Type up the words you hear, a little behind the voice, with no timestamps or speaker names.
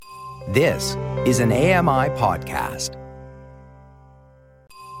This is an AMI podcast.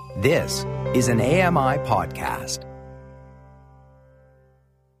 This is an AMI podcast.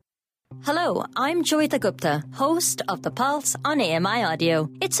 Hello, I'm Joyita Gupta, host of The Pulse on AMI Audio.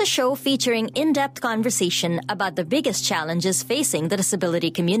 It's a show featuring in-depth conversation about the biggest challenges facing the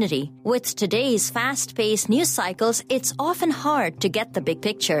disability community. With today's fast-paced news cycles, it's often hard to get the big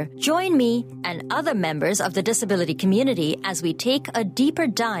picture. Join me and other members of the disability community as we take a deeper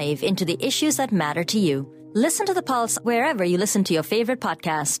dive into the issues that matter to you. Listen to The Pulse wherever you listen to your favorite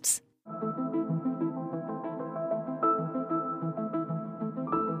podcasts.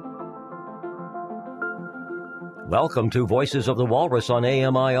 Welcome to Voices of the Walrus on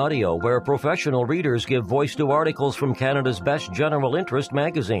AMI Audio, where professional readers give voice to articles from Canada's best general interest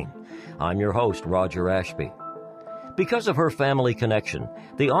magazine. I'm your host, Roger Ashby. Because of her family connection,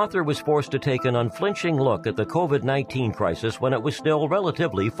 the author was forced to take an unflinching look at the COVID-19 crisis when it was still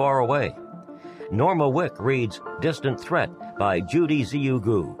relatively far away. Norma Wick reads Distant Threat by Judy Ziyu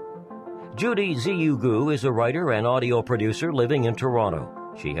Gu. Judy Ziyu Gu is a writer and audio producer living in Toronto.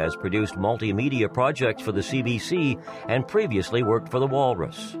 She has produced multimedia projects for the CBC and previously worked for the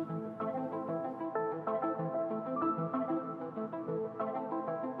Walrus.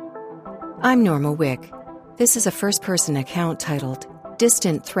 I'm Norma Wick. This is a first-person account titled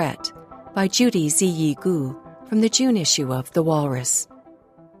Distant Threat by Judy Ziyu Gu from the June issue of The Walrus.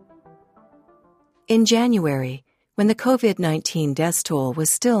 In January, when the COVID-19 death toll was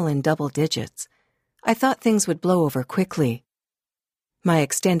still in double digits, I thought things would blow over quickly. My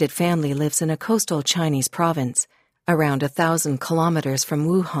extended family lives in a coastal Chinese province, around 1,000 kilometers from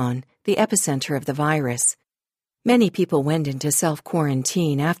Wuhan, the epicenter of the virus. Many people went into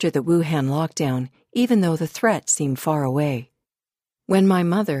self-quarantine after the Wuhan lockdown, even though the threat seemed far away. When my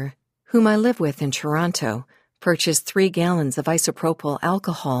mother, whom I live with in Toronto, purchased 3 gallons of isopropyl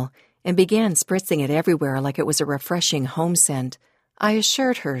alcohol and began spritzing it everywhere like it was a refreshing home scent, I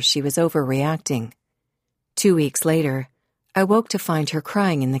assured her she was overreacting. 2 weeks later, I woke to find her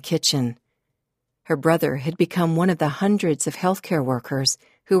crying in the kitchen. Her brother had become one of the hundreds of healthcare workers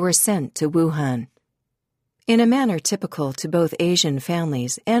who were sent to Wuhan. In a manner typical to both Asian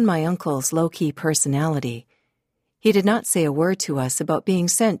families and my uncle's low-key personality, he did not say a word to us about being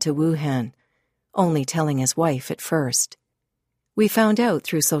sent to Wuhan, only telling his wife at first. We found out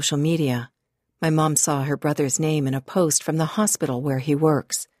through social media. My mom saw her brother's name in a post from the hospital where he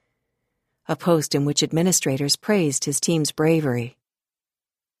works, a post in which administrators praised his team's bravery.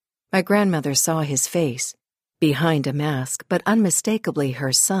 My grandmother saw his face, behind a mask but unmistakably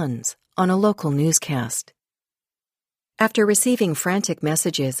her son's, on a local newscast. After receiving frantic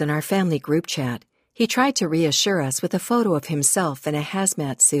messages in our family group chat, he tried to reassure us with a photo of himself in a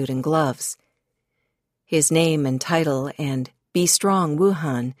hazmat suit and gloves. His name and title and "Be Strong,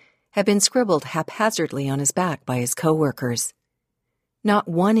 Wuhan" had been scribbled haphazardly on his back by his co-workers. Not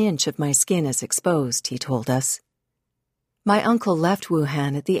 1 inch of my skin is exposed, he told us. My uncle left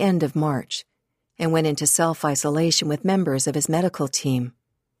Wuhan at the end of March and went into self-isolation with members of his medical team.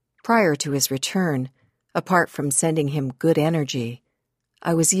 Prior to his return, apart from sending him good energy,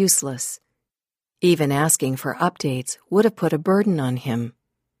 I was useless. Even asking for updates would have put a burden on him.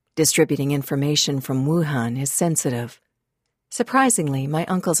 Distributing information from Wuhan is sensitive. Surprisingly, my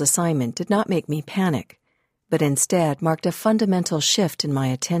uncle's assignment did not make me panic, but instead marked a fundamental shift in my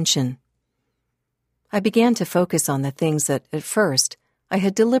attention. I began to focus on the things that, at first, I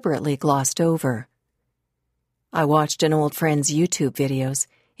had deliberately glossed over. I watched an old friend's YouTube videos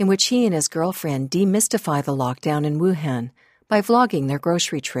in which he and his girlfriend demystify the lockdown in Wuhan by vlogging their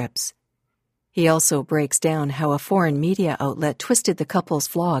grocery trips. He also breaks down how a foreign media outlet twisted the couple's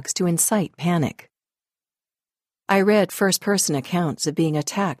vlogs to incite panic. I read first-person accounts of being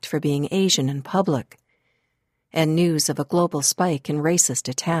attacked for being Asian in public, and news of a global spike in racist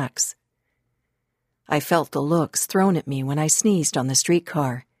attacks. I felt the looks thrown at me when I sneezed on the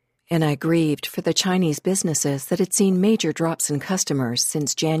streetcar, and I grieved for the Chinese businesses that had seen major drops in customers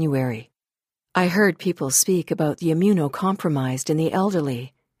since January. I heard people speak about the immunocompromised and the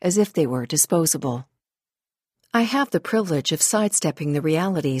elderly as if they were disposable. I have the privilege of sidestepping the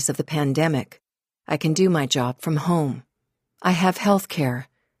realities of the pandemic. I can do my job from home. I have health care.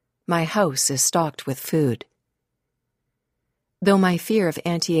 My house is stocked with food. Though my fear of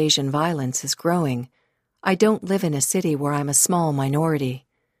anti-Asian violence is growing, I don't live in a city where I'm a small minority.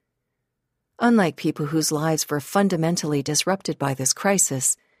 Unlike people whose lives were fundamentally disrupted by this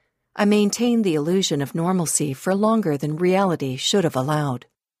crisis, I maintained the illusion of normalcy for longer than reality should have allowed.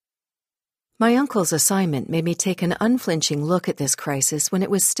 My uncle's assignment made me take an unflinching look at this crisis when it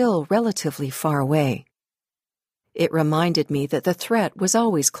was still relatively far away. It reminded me that the threat was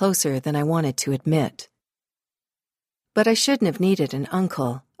always closer than I wanted to admit. But I shouldn't have needed an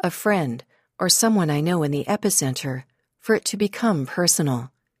uncle, a friend, or someone I know in the epicenter for it to become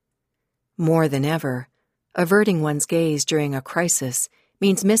personal. More than ever, averting one's gaze during a crisis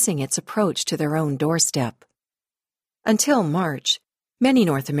means missing its approach to their own doorstep. Until March, many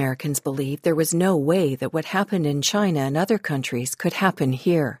North Americans believed there was no way that what happened in China and other countries could happen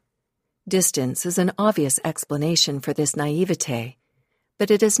here. Distance is an obvious explanation for this naivete, but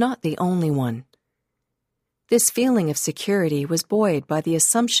it is not the only one. This feeling of security was buoyed by the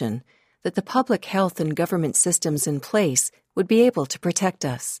assumption that the public health and government systems in place would be able to protect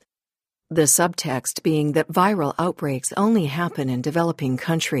us. The subtext being that viral outbreaks only happen in developing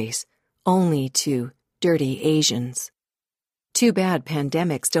countries, only to dirty Asians. Too bad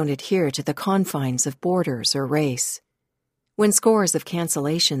pandemics don't adhere to the confines of borders or race. When scores of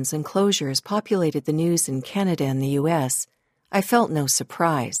cancellations and closures populated the news in Canada and the U.S., I felt no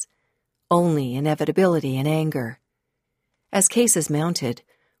surprise, only inevitability and anger. As cases mounted,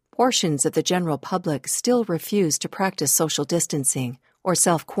 portions of the general public still refused to practice social distancing or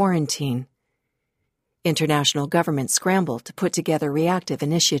self-quarantine. International governments scrambled to put together reactive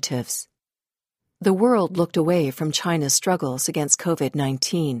initiatives. The world looked away from China's struggles against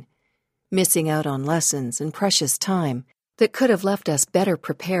COVID-19, missing out on lessons and precious time that could have left us better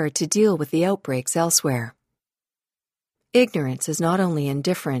prepared to deal with the outbreaks elsewhere. Ignorance is not only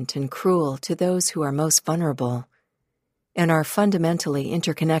indifferent and cruel to those who are most vulnerable. In our fundamentally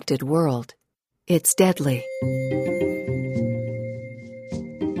interconnected world, it's deadly.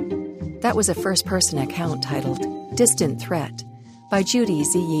 That was a first-person account titled Distant Threat by Judy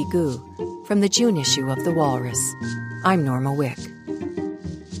Ziyi Gu from the June issue of The Walrus. I'm Norma Wick.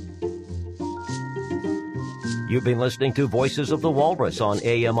 You've been listening to Voices of the Walrus on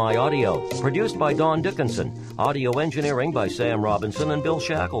AMI Audio, produced by Don Dickinson, audio engineering by Sam Robinson and Bill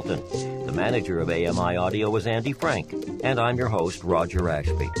Shackleton. The manager of AMI Audio is Andy Frank, and I'm your host, Roger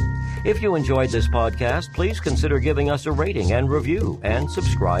Ashby. If you enjoyed this podcast, please consider giving us a rating and review, and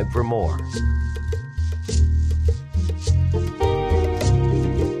subscribe for more.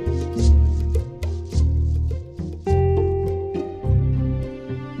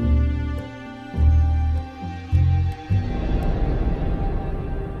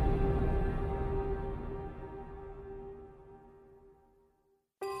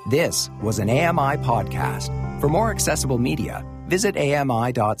 This was an AMI podcast. For more accessible media, visit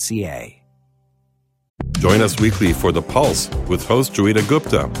ami.ca. Join us weekly for The Pulse with host Joeita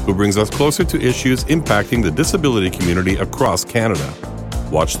Gupta, who brings us closer to issues impacting the disability community across Canada.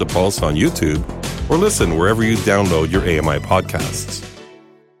 Watch The Pulse on YouTube or listen wherever you download your AMI podcasts.